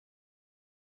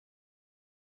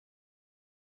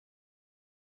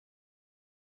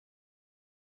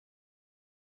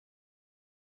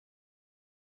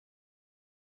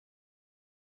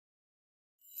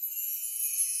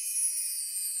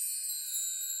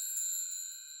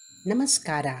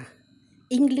ನಮಸ್ಕಾರ.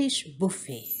 ಇಂಗ್ಲಿಷ್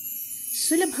ಬುಫೆ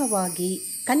ಸುಲಭವಾಗಿ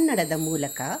ಕನ್ನಡದ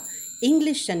ಮೂಲಕ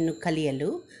ಇಂಗ್ಲಿಷನ್ನು ಕಲಿಯಲು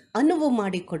ಅನುವು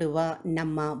ಮಾಡಿಕೊಡುವ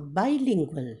ನಮ್ಮ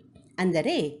ಬೈಲಿಂಗ್ವಲ್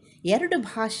ಅಂದರೆ 2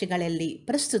 ಭಾಷೆಗಳಲ್ಲಿ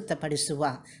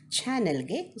ಪ್ರಸ್ತುತಪಡಿಸುವ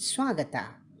ಚಾನೆಲ್ಗೆ ಸ್ವಾಗತ.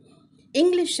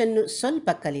 ಇಂಗ್ಲಿಷನ್ನು ಸ್ವಲ್ಪ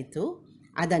ಕಲಿತು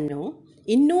ಅದನ್ನು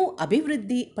ಇನ್ನೂ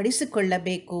ಅಭಿವೃದ್ಧಿ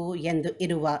ಪಡಿಸಿಕೊಳ್ಳಬೇಕು ಎಂದು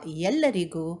ಇರುವ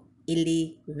ಎಲ್ಲರಿಗೂ ಇಲ್ಲಿ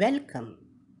ವೆಲ್ಕಮ್.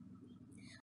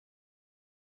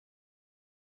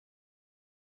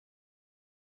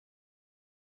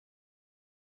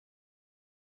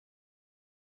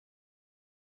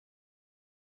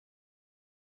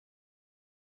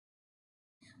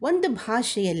 ಒಂದು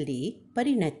ಭಾಷೆಯಲ್ಲಿ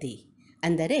ಪರಿಣತಿ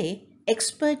ಅಂದರೆ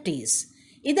ಎಕ್ಸ್ಪರ್ಟೀಸ್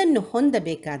ಇದನ್ನು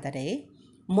ಹೊಂದಬೇಕಾದರೆ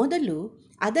ಮೊದಲು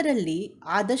ಅದರಲ್ಲಿ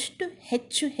ಆದಷ್ಟು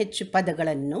ಹೆಚ್ಚು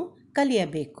ಪದಗಳನ್ನು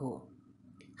ಕಲಿಯಬೇಕು.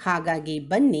 ಹಾಗಾಗಿ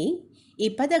ಬನ್ನಿ ಈ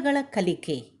ಪದಗಳ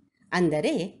ಕಲಿಕೆ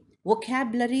ಅಂದರೆ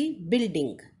ವೊಕ್ಯಾಬ್ಯುಲರಿ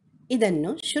ಬಿಲ್ಡಿಂಗ್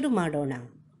ಇದನ್ನು ಶುರು ಮಾಡೋಣ.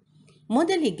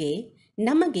 ಮೊದಲಿಗೆ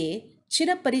ನಮಗೆ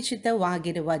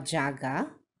ಚಿರಪರಿಚಿತವಾಗಿರುವ ಜಾಗ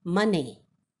ಮನೆ,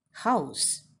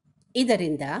 ಹೌಸ್,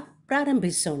 ಇದರಿಂದ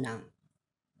ಪ್ರಾರಂಭಿಸೋಣ.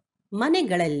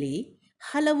 ಮನೆಗಳಲ್ಲಿ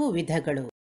ಹಲವು ವಿಧಗಳು.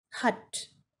 ಹಟ್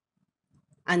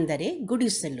ಅಂದರೆ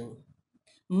ಗುಡಿಸಲು,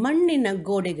 ಮಣ್ಣಿನ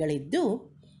ಗೋಡೆಗಳಿದ್ದು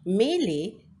ಮೇಲೆ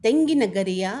ತೆಂಗಿನ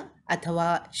ಗರಿಯ ಅಥವಾ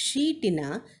ಶೀಟಿನ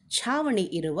ಛಾವಣಿ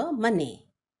ಇರುವ ಮನೆ.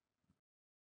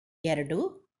 2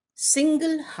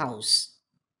 ಸಿಂಗಲ್ ಹೌಸ್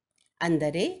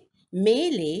ಅಂದರೆ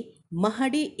ಮೇಲೆ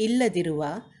ಮಹಡಿ ಇಲ್ಲದಿರುವ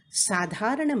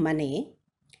ಸಾಧಾರಣ ಮನೆ.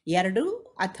 2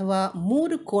 ಅಥವಾ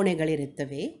 3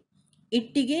 ಕೋಣೆಗಳಿರುತ್ತವೆ,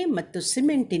 ಇಟ್ಟಿಗೆ ಮತ್ತು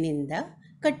ಸಿಮೆಂಟಿನಿಂದ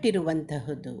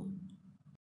ಕಟ್ಟಿರುವಂತಹುದು.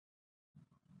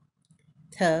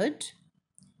 3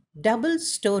 ಡಬಲ್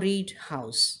ಸ್ಟೋರಿಡ್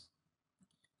ಹೌಸ್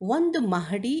 1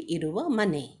 ಮಹಡಿ ಇರುವ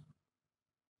ಮನೆ.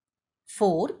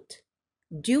 4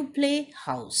 ಡ್ಯೂಪ್ಲೆ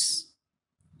ಹೌಸ್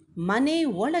ಮನೆ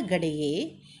ಒಳಗಡೆಯೇ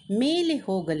ಮೇಲೆ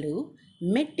ಹೋಗಲು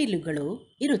ಮೆಟ್ಟಿಲುಗಳು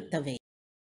ಇರುತ್ತವೆ.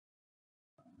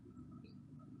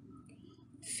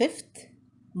 5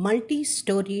 ಮಲ್ಟಿ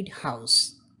ಸ್ಟೋರಿಡ್ ಹೌಸ್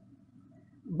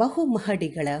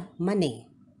ಬಹುಮಹಡಿಗಳ ಮನೆ.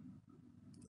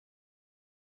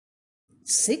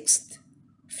 6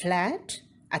 ಫ್ಲ್ಯಾಟ್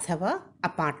ಅಥವಾ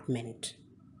ಅಪಾರ್ಟ್ಮೆಂಟ್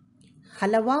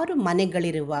ಹಲವಾರು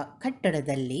ಮನೆಗಳಿರುವ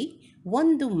ಕಟ್ಟಡದಲ್ಲಿ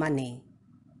ಒಂದು ಮನೆ.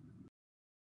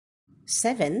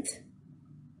 7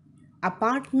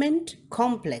 ಅಪಾರ್ಟ್ಮೆಂಟ್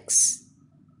ಕಾಂಪ್ಲೆಕ್ಸ್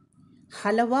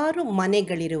ಹಲವಾರು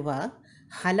ಮನೆಗಳಿರುವ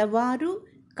ಹಲವಾರು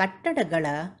ಕಟ್ಟಡಗಳ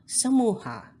ಸಮೂಹ.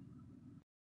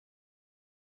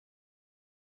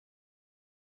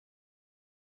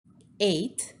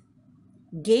 8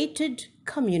 ಗೇಟೆಡ್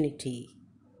ಕಮ್ಯುನಿಟಿ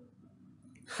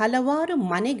ಹಲವಾರು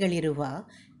ಮನೆಗಳಿರುವ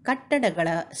ಕಟ್ಟಡಗಳ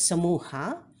ಸಮೂಹ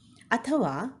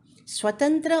ಅಥವಾ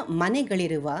ಸ್ವತಂತ್ರ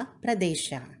ಮನೆಗಳಿರುವ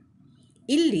ಪ್ರದೇಶ.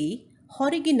 ಇಲ್ಲಿ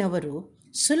ಹೊರಗಿನವರು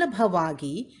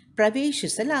ಸುಲಭವಾಗಿ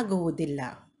ಪ್ರವೇಶಿಸಲಾಗುವುದಿಲ್ಲ.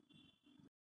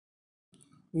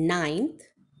 9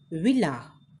 ವಿಲ್ಲಾ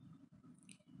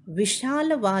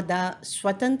ವಿಶಾಲವಾದ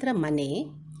ಸ್ವತಂತ್ರ ಮನೆ,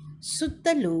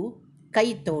 ಸುತ್ತಲೂ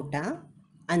ಕೈತೋಟ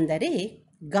ಅಂದರೆ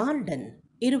ಗಾರ್ಡನ್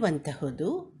ಇರುವಂತಹುದು,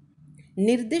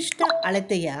 ನಿರ್ದಿಷ್ಟ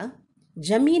ಅಳತೆಯ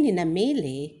ಜಮೀನಿನ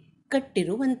ಮೇಲೆ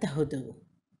ಕಟ್ಟಿರುವಂತಹುದು.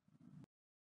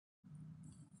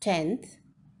 10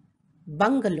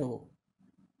 ಬಂಗಲೋ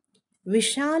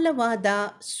ವಿಶಾಲವಾದ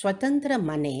ಸ್ವತಂತ್ರ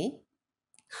ಮನೆ,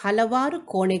 ಹಲವಾರು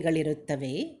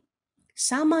ಕೋಣೆಗಳಿರುತ್ತವೆ,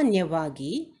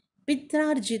 ಸಾಮಾನ್ಯವಾಗಿ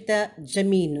ಪಿತ್ರಾರ್ಜಿತ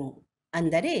ಜಮೀನು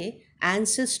ಅಂದರೆ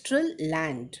ಆನ್ಸೆಸ್ಟ್ರಲ್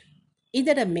ಲ್ಯಾಂಡ್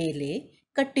ಇದರ ಮೇಲೆ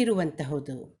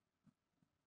ಕಟ್ಟಿರುವಂತಹುದು.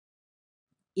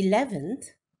 11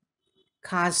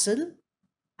 ಕಾಸಲ್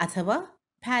ಅಥವಾ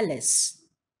ಪ್ಯಾಲೇಸ್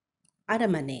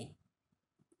ಅರಮನೆ.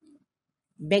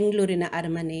 ಬೆಂಗಳೂರಿನ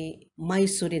ಅರಮನೆ,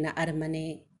 ಮೈಸೂರಿನ ಅರಮನೆ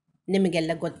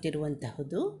ನಿಮಗೆಲ್ಲ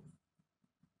ಗೊತ್ತಿರುವಂತಹುದು.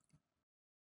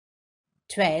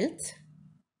 12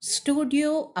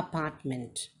 ಸ್ಟುಡಿಯೋ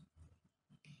ಅಪಾರ್ಟ್ಮೆಂಟ್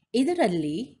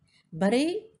ಇದರಲ್ಲಿ ಬರೀ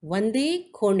ಒಂದೇ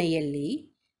ಕೋಣೆಯಲ್ಲಿ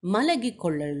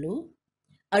ಮಲಗಿಕೊಳ್ಳಲು,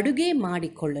 ಅಡುಗೆ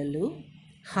ಮಾಡಿಕೊಳ್ಳಲು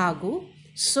ಹಾಗೂ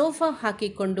ಸೋಫಾ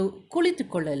ಹಾಕಿಕೊಂಡು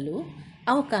ಕುಳಿತುಕೊಳ್ಳಲು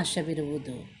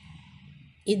ಅವಕಾಶವಿರುವುದು.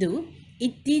 ಇದು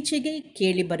ಇತ್ತೀಚೆಗೆ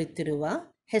ಕೇಳಿಬರುತ್ತಿರುವ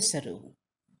ಹೆಸರು.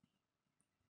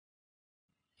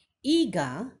 ಈಗ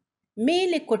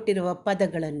ಮೇಲೆ ಕೊಟ್ಟಿರುವ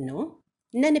ಪದಗಳನ್ನು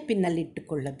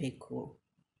ನೆನಪಿನಲ್ಲಿಟ್ಟುಕೊಳ್ಳಬೇಕು.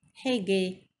 ಹೇಗೆ?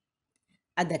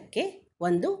 ಅದಕ್ಕೆ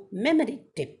ಒಂದು ಮೆಮರಿ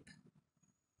ಟಿಪ್.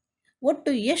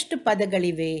 ಒಟ್ಟು ಎಷ್ಟು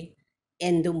ಪದಗಳಿವೆ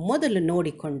ಎಂದು ಮೊದಲು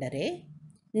ನೋಡಿಕೊಂಡರೆ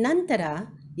ನಂತರ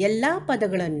ಎಲ್ಲ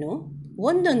ಪದಗಳನ್ನು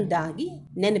ಒಂದೊಂದಾಗಿ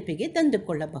ನೆನಪಿಗೆ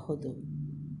ತಂದುಕೊಳ್ಳಬಹುದು.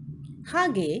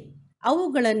 ಹಾಗೆ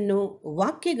ಅವುಗಳನ್ನು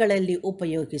ವಾಕ್ಯಗಳಲ್ಲಿ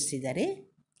ಉಪಯೋಗಿಸಿದರೆ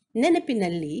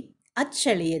ನೆನಪಿನಲ್ಲಿ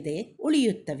ಅಚ್ಚಳಿಯದೆ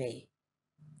ಉಳಿಯುತ್ತವೆ.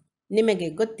 ನಿಮಗೆ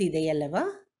ಗೊತ್ತಿದೆಯಲ್ಲವಾ?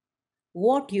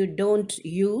 What you don't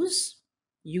use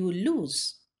you lose.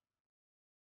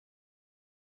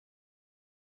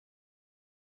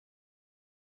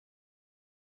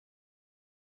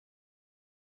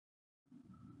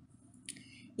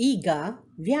 ಈಗ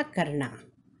ವ್ಯಾಕರಣ,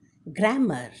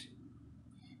 ಗ್ರಾಮರ್.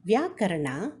 ವ್ಯಾಕರಣ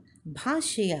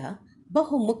ಭಾಷೆಯ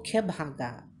ಬಹುಮುಖ್ಯ ಭಾಗ.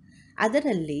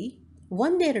 ಅದರಲ್ಲಿ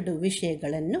ಒಂದೆರಡು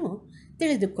ವಿಷಯಗಳನ್ನು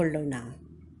ತಿಳಿದುಕೊಳ್ಳೋಣ.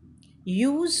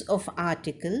 Use of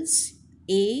articles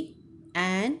A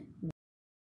and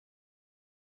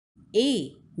A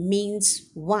means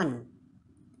one.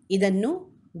 ಇದನ್ನು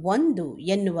ಒಂದು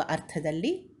ಎನ್ನುವ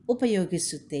ಅರ್ಥದಲ್ಲಿ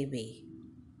ಉಪಯೋಗಿಸುತ್ತೇವೆ.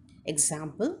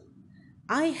 Example,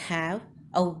 I have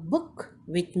a book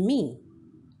with me.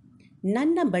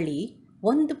 ನನ್ನ ಬಳಿ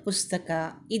ಒಂದು ಪುಸ್ತಕ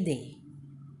ಇದೆ.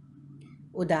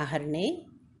 ಉದಾಹರಣೆ,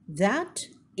 that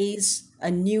is a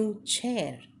new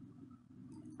chair.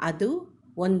 ಅದು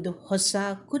ಒಂದು ಹೊಸ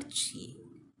ಕುರ್ಚಿ.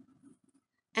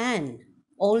 And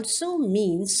also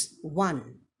means one.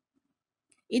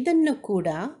 ಇದನ್ನು ಕೂಡ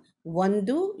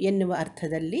ಒಂದು ಎನ್ನುವ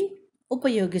ಅರ್ಥದಲ್ಲಿ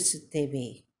ಉಪಯೋಗಿಸುತ್ತೇವೆ.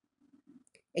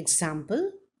 Example,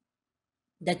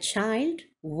 the child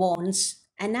wants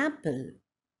on apple.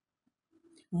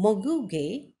 ಮಗುಗೆ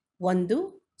ಒಂದು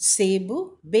ಸೇಬು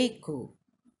ಬೇಕು.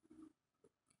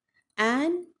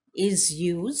 On is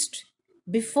used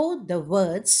before the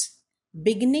words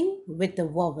beginning with the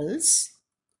ವಾವಲ್ಸ್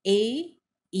A,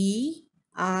 E,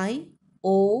 I,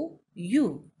 O, you.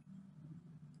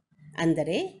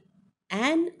 ಅಂದರೆ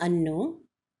ಆನ್ ಅನ್ನು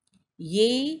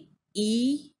A, E,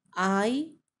 I,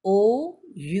 O,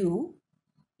 you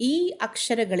ಈ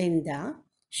ಅಕ್ಷರಗಳಿಂದ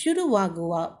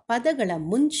ಶುರುವಾಗುವ ಪದಗಳ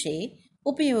ಮುಂಚೆ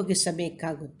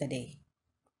ಉಪಯೋಗಿಸಬೇಕಾಗುತ್ತದೆ.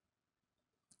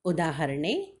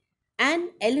 ಉದಾಹರಣೆ, on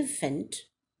elephant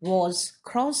was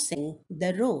crossing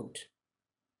the road.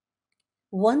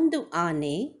 ಒಂದು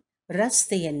ಆನೆ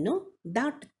ರಸ್ತೆಯನ್ನು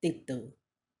ದಾಟುತ್ತಿತ್ತು.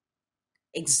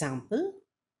 Example,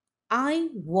 I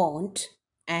want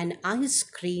on ice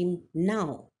cream now.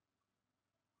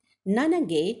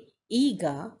 ನನಗೆ ಈಗ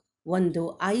ಒಂದು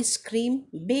ಐಸ್ ಕ್ರೀಮ್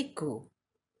ಬೇಕು.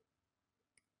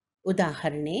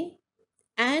 ಉದಾಹರಣೆ,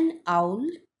 on owl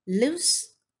lives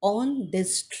on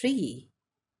this tree.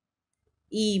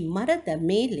 ಈ ಮರದ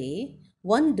ಮೇಲೆ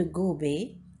ಒಂದು ಗೂಬೆ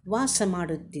ವಾಸ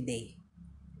ಮಾಡುತ್ತಿದೆ.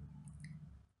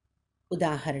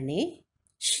 ಉದಾಹರಣೆ,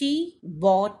 ಶಿ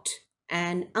ಬಾಟ್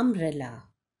ಆನ್ ಅಂಬ್ರೆಲಾ.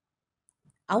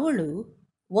 ಅವಳು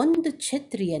ಒಂದು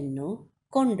ಛತ್ರಿಯನ್ನು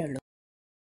ಕೊಂಡಳು.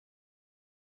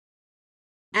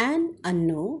 ಆನ್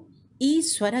ಅನ್ನು ಈ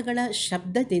ಸ್ವರಗಳ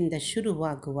ಶಬ್ದದಿಂದ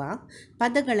ಶುರುವಾಗುವ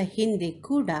ಪದಗಳ ಹಿಂದೆ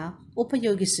ಕೂಡ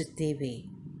ಉಪಯೋಗಿಸುತ್ತೇವೆ.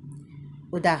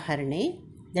 ಉದಾಹರಣೆ,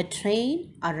 the train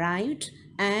arrived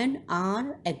on hour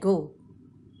ಅಗೋ.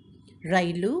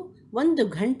 ರೈಲು 1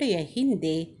 ಗಂಟೆಯ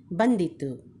ಹಿಂದೆ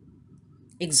ಬಂದಿತು.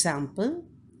 Example,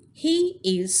 he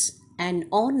is on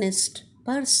honest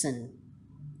person.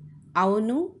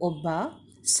 ಅವನು ಒಬ್ಬ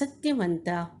ಸತ್ಯವಂತ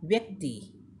ವ್ಯಕ್ತಿ.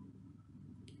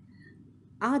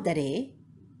 ಆದರೆ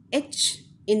ಎಚ್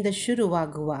ಇಂದ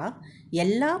ಶುರುವಾಗುವ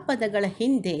ಎಲ್ಲ ಪದಗಳ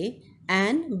ಹಿಂದೆ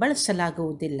ಆನ್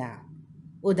ಬಳಸಲಾಗುವುದಿಲ್ಲ.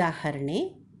 ಉದಾಹರಣೆ,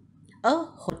 ಅ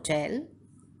hotel,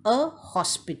 a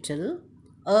hospital,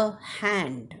 a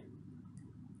hand.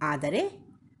 ಆದರೆ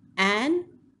ಆನ್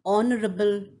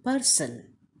ಆನರಬಲ್ ಪರ್ಸನ್.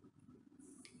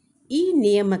 ಈ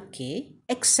ನಿಯಮಕ್ಕೆ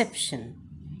ಎಕ್ಸೆಪ್ಷನ್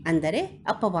ಅಂದರೆ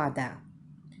ಅಪವಾದ.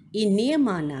 ಈ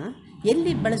ನಿಯಮನ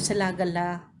ಎಲ್ಲಿ ಬಳಸಲಾಗಲ್ಲ?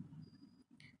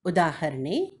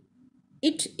 ಉದಾಹರಣೆ,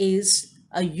 it is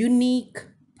a unique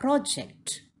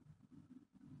project.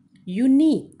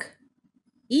 Unique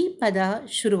ಈ ಪದ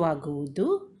ಶುರುವಾಗುವುದು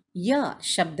ಯ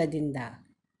ಶಬ್ದದಿಂದ,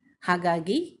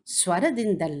 ಹಾಗಾಗಿ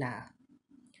ಸ್ವರದಿಂದಲ್ಲ.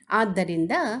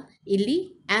 ಆದ್ದರಿಂದ ಇಲ್ಲಿ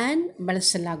ಆನ್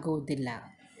ಬಳಸಲಾಗುವುದಿಲ್ಲ.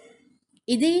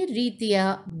 ಇದೇ ರೀತಿಯ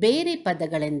ಬೇರೆ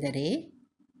ಪದಗಳೆಂದರೆ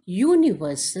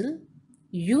ಯೂನಿವರ್ಸಲ್,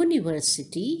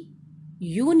 ಯೂನಿವರ್ಸಿಟಿ,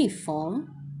 ಯೂನಿಫಾರ್ಮ್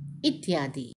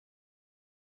ಇತ್ಯಾದಿ.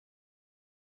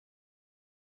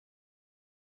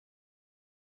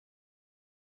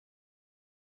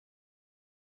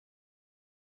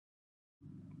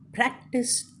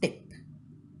 Practice tip.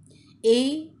 ಎ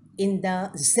ಇಂದ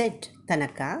ಝೆಡ್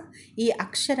ತನಕ ಈ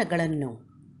ಅಕ್ಷರಗಳನ್ನು,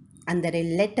 ಅಂದರೆ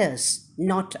ಲೆಟರ್ಸ್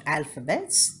ನಾಟ್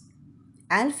ಆಲ್ಫಬೆಟ್ಸ್.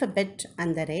 ಆಲ್ಫಬೆಟ್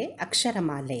ಅಂದರೆ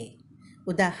ಅಕ್ಷರಮಾಲೆ.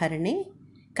 ಉದಾಹರಣೆ,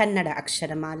 ಕನ್ನಡ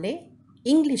ಅಕ್ಷರಮಾಲೆ,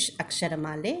 ಇಂಗ್ಲಿಷ್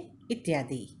ಅಕ್ಷರಮಾಲೆ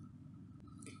ಇತ್ಯಾದಿ.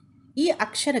 ಈ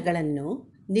ಅಕ್ಷರಗಳನ್ನು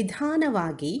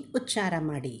ನಿಧಾನವಾಗಿ ಉಚ್ಚಾರ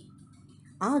ಮಾಡಿ.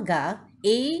 ಆಗ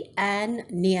ಎ ಆನ್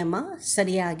ನಿಯಮ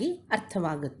ಸರಿಯಾಗಿ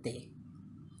ಅರ್ಥವಾಗುತ್ತೆ.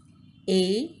 A,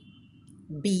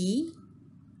 B,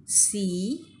 C,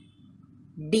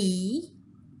 D,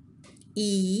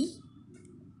 E,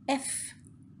 F.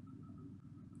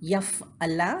 F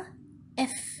ಅಲ್ಲ,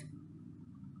 ಎಫ್.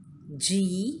 ಜಿ,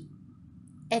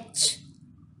 ಎಚ್,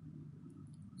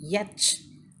 ಎಚ್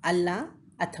ಅಲ್ಲ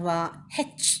ಅಥವಾ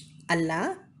ಹೆಚ್ ಅಲ್ಲ,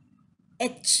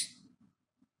 H.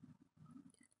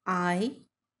 I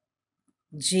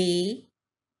J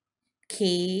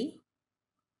K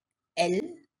L,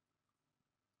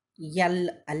 L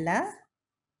ಅಲ್ಲ,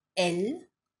 ಎಲ್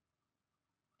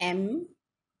ಎಂ,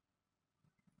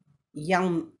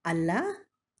 ಎಂ ಅಲ್ಲ,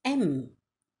 ಎಂ,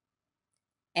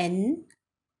 ಎನ್,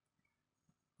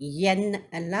 ಎನ್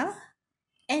ಅಲ್ಲ,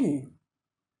 N,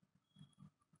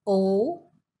 O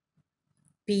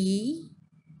P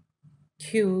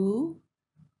Q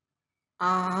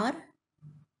R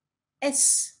S,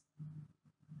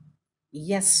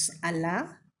 S ಅಲ್ಲ,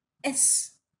 S,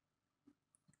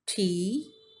 T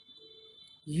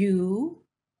U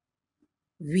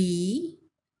V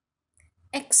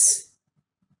X,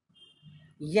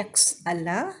 X ಅಲ್ಲ,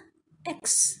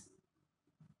 X,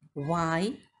 Y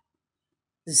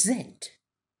Z,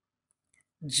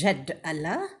 Z ಅಲ್ಲ,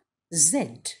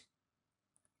 Z.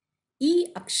 ಈ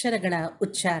ಅಕ್ಷರಗಳ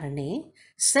ಉಚ್ಚಾರಣೆ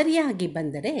ಸರಿಯಾಗಿ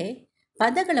ಬಂದರೆ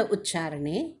ಪದಗಳ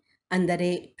ಉಚ್ಚಾರಣೆ ಅಂದರೆ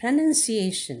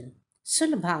ಪ್ರೊನೌನ್ಸಿಯೇಷನ್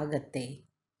ಸುಲಭ ಆಗತ್ತೆ.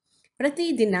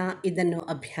 ಪ್ರತಿದಿನ ಇದನ್ನು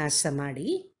ಅಭ್ಯಾಸ ಮಾಡಿ,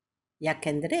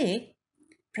 ಯಾಕೆಂದರೆ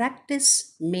practice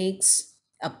makes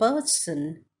a person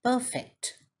perfect.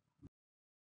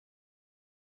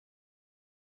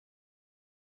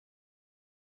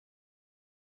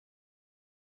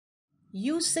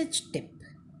 Usage tip.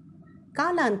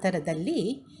 ಕಾಲಾಂತರದಲ್ಲಿ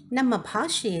ನಮ್ಮ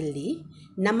ಭಾಷೆಯಲ್ಲಿ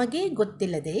ನಮಗೇ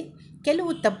ಗೊತ್ತಿಲ್ಲದೆ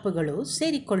ಕೆಲವು ತಪ್ಪುಗಳು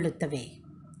ಸೇರಿಕೊಳ್ಳುತ್ತವೆ.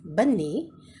 ಬನ್ನಿ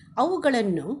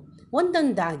ಅವುಗಳನ್ನು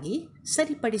ಒಂದೊಂದಾಗಿ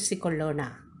ಸರಿಪಡಿಸಿಕೊಳ್ಳೋಣ.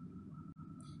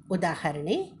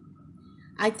 ಉದಾಹರಣೆ,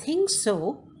 I think so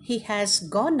he has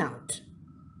gone out.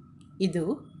 ಇದು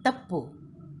ತಪ್ಪು.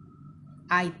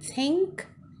 I think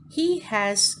he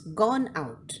has gone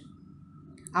out.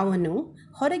 ಅವನು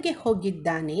ಹೊರಗೆ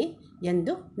ಹೋಗಿದ್ದಾನೆ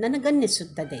ಎಂದು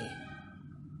ನನಗನ್ನಿಸುತ್ತದೆ.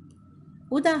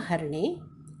 ಉದಾಹರಣೆ,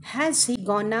 ಹ್ಯಾಸ್ ಹಿ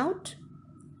ಗಾನ್ ಔಟ್?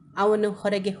 ಅವನು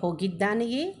ಹೊರಗೆ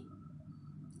ಹೋಗಿದ್ದಾನೆಯೇ?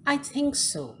 I think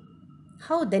so.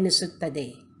 ಹೌದೆನಿಸುತ್ತದೆ.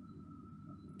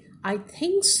 I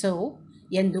think so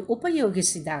ಎಂದು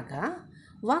ಉಪಯೋಗಿಸಿದಾಗ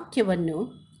ವಾಕ್ಯವನ್ನು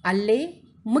ಅಲ್ಲೇ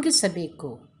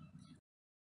ಮುಗಿಸಬೇಕು.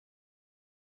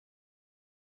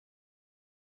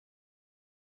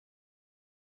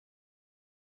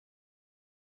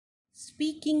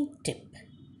 Speaking tip.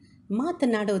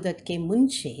 ಮಾತನಾಡುವುದಕ್ಕೆ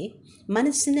ಮುಂಚೆ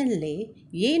ಮನಸ್ಸಿನಲ್ಲೇ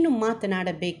ಏನು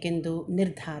ಮಾತನಾಡಬೇಕೆಂದು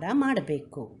ನಿರ್ಧಾರ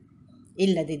ಮಾಡಬೇಕು.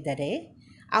 ಇಲ್ಲದಿದ್ದರೆ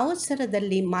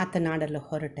ಅವಸರದಲ್ಲಿ ಮಾತನಾಡಲು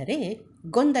ಹೊರಟರೆ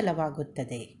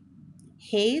ಗೊಂದಲವಾಗುತ್ತದೆ.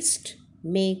 Haste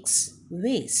makes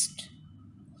waste.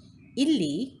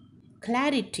 ಇಲ್ಲಿ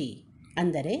ಕ್ಲಾರಿಟಿ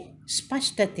ಅಂದರೆ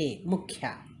ಸ್ಪಷ್ಟತೆ ಮುಖ್ಯ.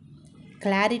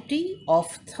 Clarity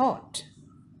of thought.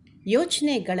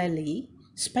 ಯೋಚನೆಗಳಲ್ಲಿ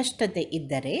ಸ್ಪಷ್ಟತೆ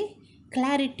ಇದ್ದರೆ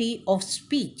ಕ್ಲಾರಿಟಿ ಆಫ್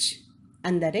ಸ್ಪೀಚ್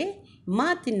ಅಂದರೆ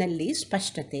ಮಾತಿನಲ್ಲಿ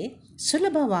ಸ್ಪಷ್ಟತೆ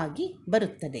ಸುಲಭವಾಗಿ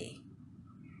ಬರುತ್ತದೆ.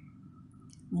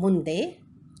 ಮುಂದೆ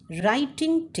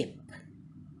ರೈಟಿಂಗ್ ಟಿಪ್.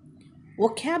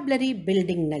 ವೊಕ್ಯಾಬ್ಲರಿ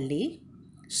ಬಿಲ್ಡಿಂಗ್ನಲ್ಲಿ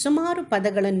ಸುಮಾರು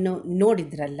ಪದಗಳನ್ನು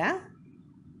ನೋಡಿದ್ರಲ್ಲ,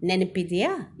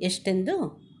 ನೆನಪಿದೆಯಾ ಎಷ್ಟೆಂದು?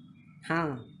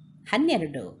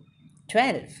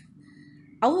 12.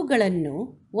 ಅವುಗಳನ್ನು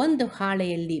ಒಂದು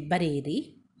ಹಾಳೆಯಲ್ಲಿ ಬರೆಯಿರಿ.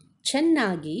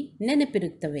 ಚೆನ್ನಾಗಿ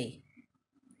ನೆನಪಿರುತ್ತವೆ.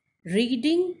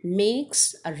 Reading makes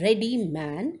a ready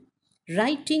man,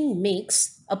 writing makes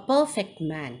a perfect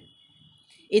man.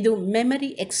 ಇದು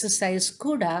ಮೆಮರಿ ಎಕ್ಸಸೈಸ್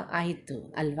ಕೂಡ ಆಯಿತು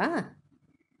ಅಲ್ವಾ?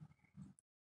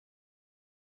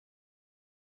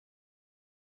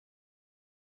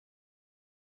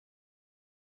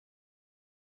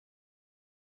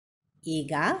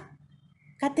 ಈಗ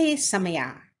ಕಥೆ ಸಮಯ.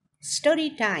 Story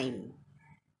time.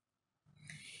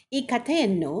 ಈ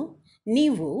ಕಥೆಯನ್ನು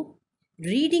ನೀವು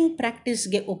ರೀಡಿಂಗ್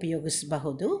ಪ್ರಾಕ್ಟೀಸ್ಗೆ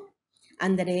ಉಪಯೋಗಿಸಬಹುದು.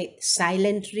 ಅಂದರೆ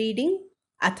ಸೈಲೆಂಟ್ ರೀಡಿಂಗ್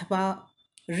ಅಥವಾ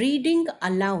ರೀಡಿಂಗ್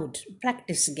ಅಲೌಡ್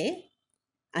ಪ್ರಾಕ್ಟೀಸ್ಗೆ,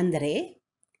 ಅಂದರೆ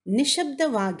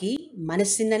ನಿಶಬ್ದವಾಗಿ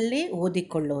ಮನಸ್ಸಿನಲ್ಲೇ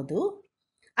ಓದಿಕೊಳ್ಳೋದು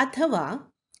ಅಥವಾ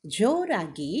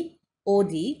ಜೋರಾಗಿ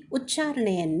ಓದಿ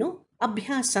ಉಚ್ಚಾರಣೆಯನ್ನು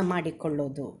ಅಭ್ಯಾಸ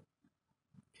ಮಾಡಿಕೊಳ್ಳೋದು,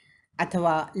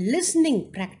 ಅಥವಾ ಲಿಸ್ನಿಂಗ್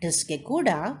ಪ್ರಾಕ್ಟೀಸ್ಗೆ ಕೂಡ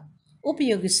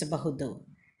ಉಪಯೋಗಿಸಬಹುದು.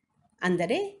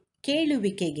 ಅಂದರೆ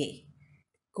ಕೇಳುವಿಕೆಗೆ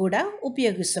ಕೂಡ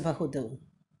ಉಪಯೋಗಿಸಬಹುದು.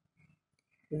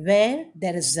 Where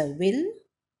there is a will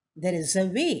there is a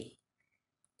way.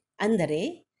 ಅಂದರೆ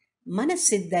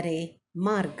ಮನಸ್ಸಿದ್ದರೆ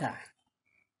ಮಾರ್ಗ.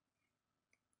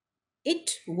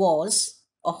 It was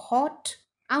a hot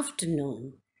afternoon.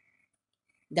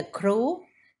 The crow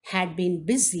had been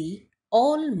busy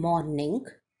all morning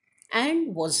and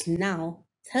was now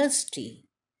thirsty.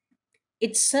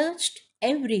 It searched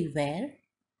everywhere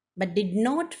but did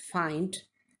not find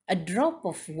a drop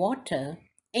of water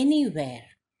anywhere.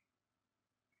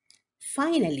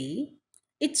 Finally,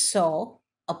 it saw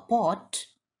a pot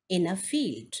in a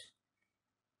field.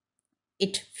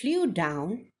 It flew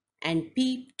down and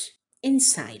peeped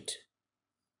inside.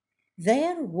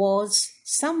 There was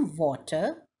some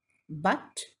water,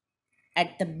 but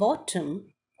at the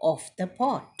bottom of the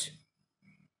pot.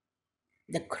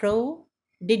 The crow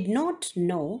did not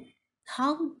know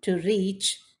how to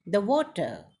reach the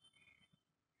water.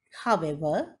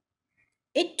 However,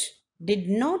 it did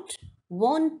not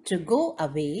want to go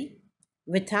away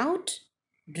without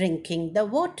drinking the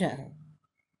water.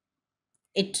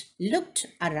 It looked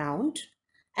around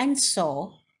and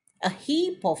saw a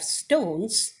heap of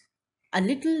stones a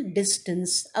little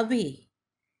distance away.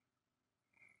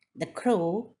 The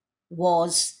crow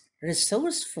was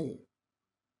resourceful.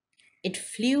 It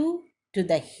flew to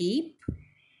the heap,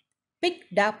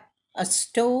 picked up a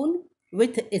stone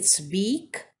with its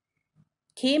beak,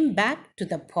 came back to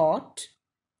the pot,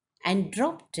 and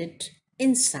dropped it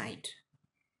inside.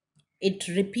 It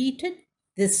repeated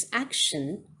this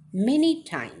action many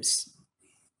times.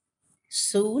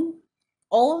 Soon,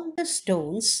 all the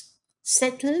stones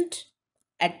settled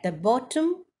at the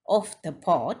bottom of the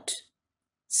pot,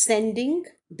 sending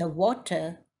the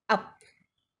water up.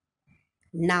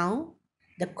 Now,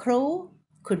 the crow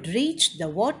could reach the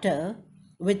water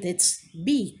with its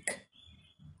beak.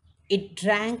 It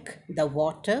drank the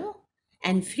water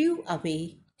and flew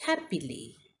away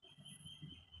happily.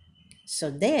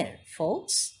 So, there,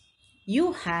 folks,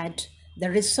 you had the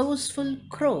resourceful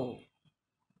crow.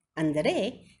 ಅಂದರೆ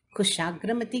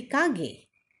ಕುಶಾಗ್ರಮತಿ ಕಾಗೆ.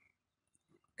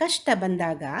 ಕಷ್ಟ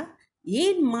ಬಂದಾಗ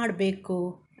ಏನು ಮಾಡಬೇಕು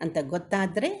ಅಂತ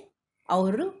ಗೊತ್ತಾದರೆ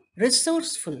ಅವರು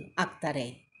resourceful ಆಗ್ತಾರೆ.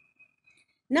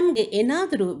 ನಮಗೆ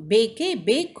ಏನಾದರೂ ಬೇಕೇ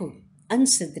ಬೇಕು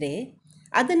ಅನಿಸಿದ್ರೆ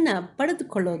ಅದನ್ನು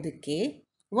ಪಡೆದುಕೊಳ್ಳೋದಕ್ಕೆ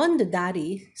ಒಂದು ದಾರಿ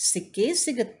ಸಿಕ್ಕೇ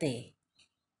ಸಿಗುತ್ತೆ.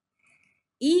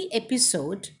 ಈ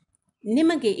ಎಪಿಸೋಡ್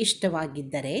ನಿಮಗೆ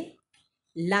ಇಷ್ಟವಾಗಿದ್ದರೆ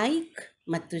ಲೈಕ್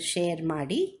ಮತ್ತು ಶೇರ್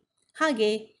ಮಾಡಿ,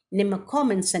 ಹಾಗೆ ನಿಮ್ಮ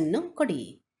ಕಾಮೆಂಟ್ಸನ್ನು ಕೊಡಿ.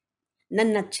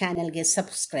 ನನ್ನ ಚಾನೆಲ್ಗೆ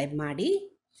ಸಬ್ಸ್ಕ್ರೈಬ್ ಮಾಡಿ,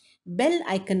 ಬೆಲ್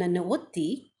ಐಕನನ್ನು ಒತ್ತಿ,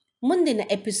 ಮುಂದಿನ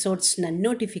ಎಪಿಸೋಡ್ಸ್ನ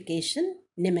ನೋಟಿಫಿಕೇಷನ್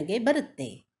ನಿಮಗೆ ಬರುತ್ತೆ.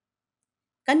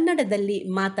 ಕನ್ನಡದಲ್ಲಿ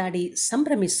ಮಾತಾಡಿ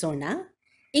ಸಂಭ್ರಮಿಸೋಣ,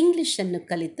 ಇಂಗ್ಲಿಷನ್ನು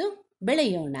ಕಲಿತು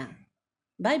ಬೆಳೆಯೋಣ.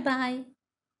 ಬಾಯ್ ಬಾಯ್.